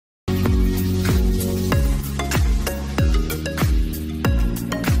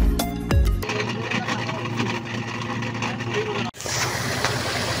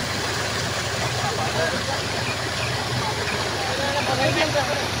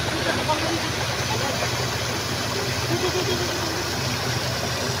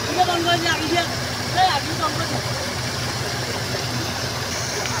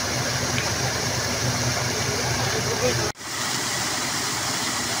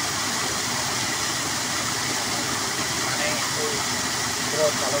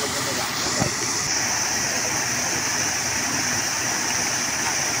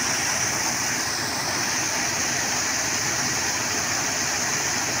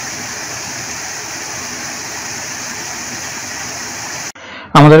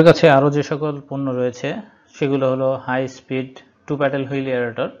আমাদের কাছে আরো যে সকল পণ্য রয়েছে সেগুলো হলো high speed 2 pedal wheel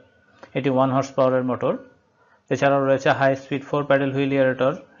aerator, এটি 1 হর্স পাওয়ারের মোটর। এছাড়াও রয়েছে high speed 4 pedal wheel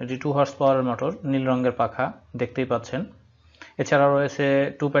aerator, এটি 2 হর্স পাওয়ারের মোটর, নীল রঙের পাখা দেখতেই পাচ্ছেন। এছাড়াও রয়েছে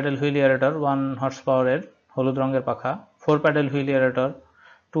 2 প্যাডেল হুইল এয়ারেটর 1 হর্স পাওয়ারের, হলুদ রঙের পাখা। 4 প্যাডেল হুইল এয়ারেটর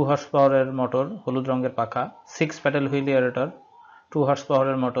 2 হর্স পাওয়ারের মোটর, হলুদ রঙের পাখা। 6 প্যাডেল হুইল এয়ারেটর 2 হর্স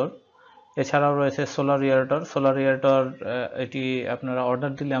পাওয়ারের মোটর। এছাড়াও রয়েছে সোলার এয়ারেটর, এটি আপনারা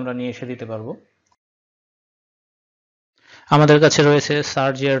অর্ডার দিলে আমরা নিয়ে এসে দিতে পারবো। আমাদের কাছে রয়েছে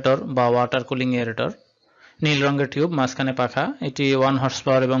সার্জ এয়ারেটর বা ওয়াটার কুলিং এয়ারেটর, নীল রঙের টিউব, মাঝখানে পাখা। এটি 1 হর্স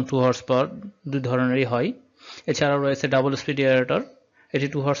পাওয়ার এবং 2 হর্স পাওয়ার দুই ধরনেরই হয়। এছাড়াও রয়েছে ডাবল স্পিড এয়ারেটর, এটি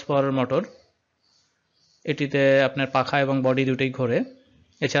 2 হর্স পাওয়ারের মোটর, এটিতে আপনার পাখা এবং বডি দুটোই ঘোরে।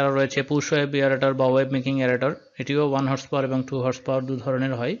 এছাড়াও রয়েছে পুশ ওয়েভ এয়ারেটর বা ওয়েভ মেকিং এয়ারেটর, এটিও 1 হর্স পাওয়ার এবং 2 হর্স পাওয়ার দুই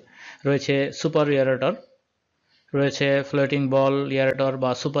ধরনের হয়। রয়েছে সুপার এয়ারেটর, রয়েছে ফ্লোটিং বল এয়ারেটর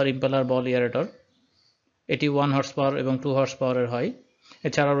বা সুপার ইম্পেলার বল এয়ারেটর, এটি 1 হর্স পাওয়ার এবং 2 হর্স পাওয়ারের হয়।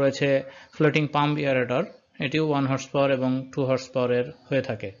 এছাড়াও রয়েছে ফ্লোটিং পাম্প এয়ারেটর, এটিও 1 হর্স পাওয়ার এবং 2 হর্স পাওয়ারের হয়ে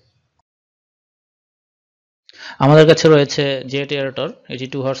থাকে। আমাদের কাছে রয়েছে জেট এয়ারেটর, এটি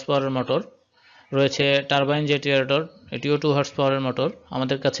 2 হর্স পাওয়ারের মোটর। রয়েছে টারবাইন জেট এয়ারেটর, এটিও 2 হর্স পাওয়ারের মোটর।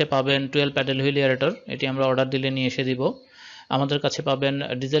 আমাদের কাছে পাবেন 12 প্যাডেল হুইল এয়ারেটর, এটি আমরা অর্ডার দিলে নিয়ে এসে দিব। আমাদের কাছে পাবেন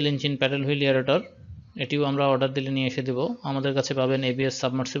diesel engine pedal wheel aerator, এটিও আমরা অর্ডার দিলে নিয়ে এসে দিব। আমাদের কাছে পাবেন এবিএস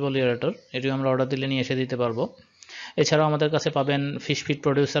সাবমার্সিবল এয়ারেটর, এটিও আমরা অর্ডার দিলে নিয়ে এসে দিতে পারবো। এছাড়াও আমাদের কাছে পাবেন ফিশ ফিড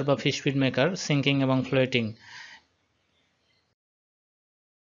প্রডিউসার বা ফিশ ফিড মেকার, সিঙ্কিং এবং ফ্লোটিং।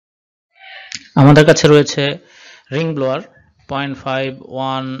 আমাদের কাছে রয়েছে রিং ব্লোয়ার 0.5,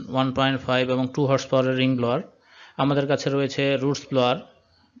 1, 1.5 এবং 2 হর্স পাওয়ারের রিং ব্লোয়ার। আমাদের কাছে রয়েছে roots blower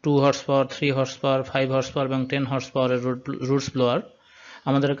 2 horse power, 3 horse power, 5 horse power এবং 10 হর্স পাওয়ারের রুটস ব্লোয়ার।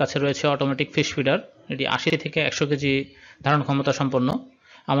 আমাদের কাছে রয়েছে অটোমেটিক ফিশ ফিডার, এটি 80 থেকে 100 কেজি ধারণ ক্ষমতা সম্পন্ন।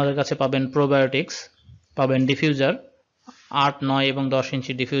 আমাদের কাছে পাবেন প্রোবায়োটিক্স, পাবেন ডিফিউজার 8, 9 এবং 10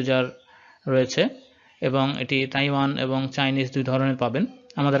 ইঞ্চি ডিফিউজার রয়েছে এবং এটি তাইওয়ান এবং চাইনিজ দুই ধরনের পাবেন।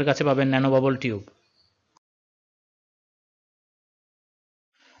 আমাদের কাছে পাবেন ন্যানো বাবল টিউব।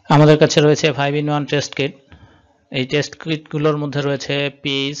 আমাদের কাছে রয়েছে 5-in-1 টেস্ট কিট, এই টেস্ট কিটগুলোর মধ্যে রয়েছে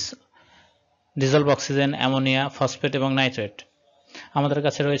pH, dissolved oxygen, ammonia, phosphate এবং নাইট্রেট। আমাদের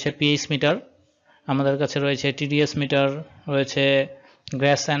কাছে রয়েছে পিএইচ মিটার, আমাদের কাছে রয়েছে টিডিএস মিটার, রয়েছে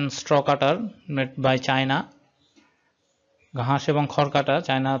গ্রাস and straw cutter made by China, ঘাস এবং খড় কাটা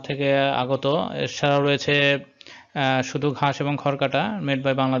চায়না থেকে আগত। এছাড়াও রয়েছে শুধু ঘাস এবং খড় কাটা মেড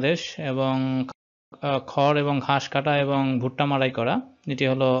বাই বাংলাদেশ, এবং খড় এবং ঘাস কাটা এবং ভুট্টা মাড়াই করা, এটি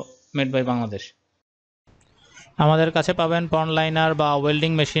হলো মেড বাই বাংলাদেশ। আমাদের কাছে পাবেন পন্ড লাইনার বা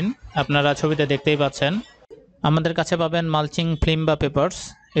ওয়েল্ডিং মেশিন, আপনারা ছবিতে দেখতেই পাচ্ছেন। আমাদের কাছে পাবেন মালচিং ফিল্ম বা পেপারস,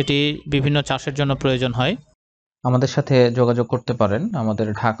 এটি বিভিন্ন চাষের জন্য প্রয়োজন হয়। আমাদের সাথে যোগাযোগ করতে পারেন, আমাদের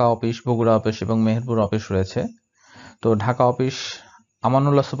ঢাকা অফিস, বগুড়া অফিস এবং মেহেরপুর অফিস রয়েছে। তো ঢাকা অফিস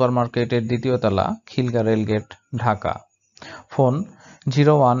আমানুল্লাহ সুপার মার্কেটের 2য় তলা, খিলগা রেলগেট, ঢাকা। ফোন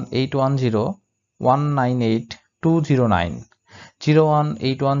 01810198209,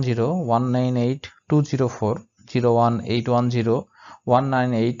 01810198204,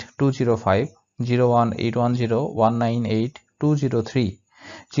 01810198205, 01810198203,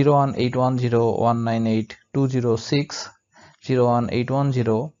 01810198206,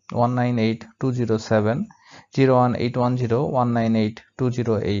 01810198207,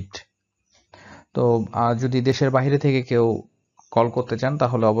 01810198208। তো যদি দেশের বাইরে থেকে কেউ কল করতে চান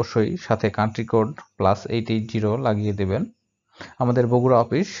তাহলে অবশ্যই সাথে কান্ট্রি কোড +880 লাগিয়ে দেবেন। আমাদের বগুড়া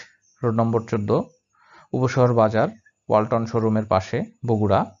অফিস রোড নম্বর 14, উপশহর বাজার, ওয়ালটন শোরুমের পাশে,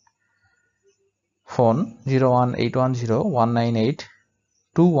 বগুড়া। ফোন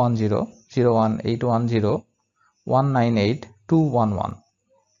 01810198210, 01810198211।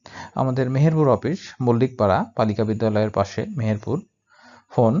 আমাদের মেহেরপুর অফিস মল্লিকপাড়া বালিকা বিদ্যালয়ের পাশে, মেহেরপুর।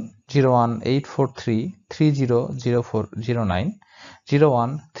 ফোন 01843300409,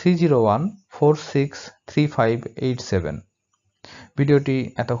 01301463587। ভিডিওটি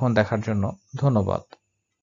এতক্ষণ দেখার জন্য ধন্যবাদ।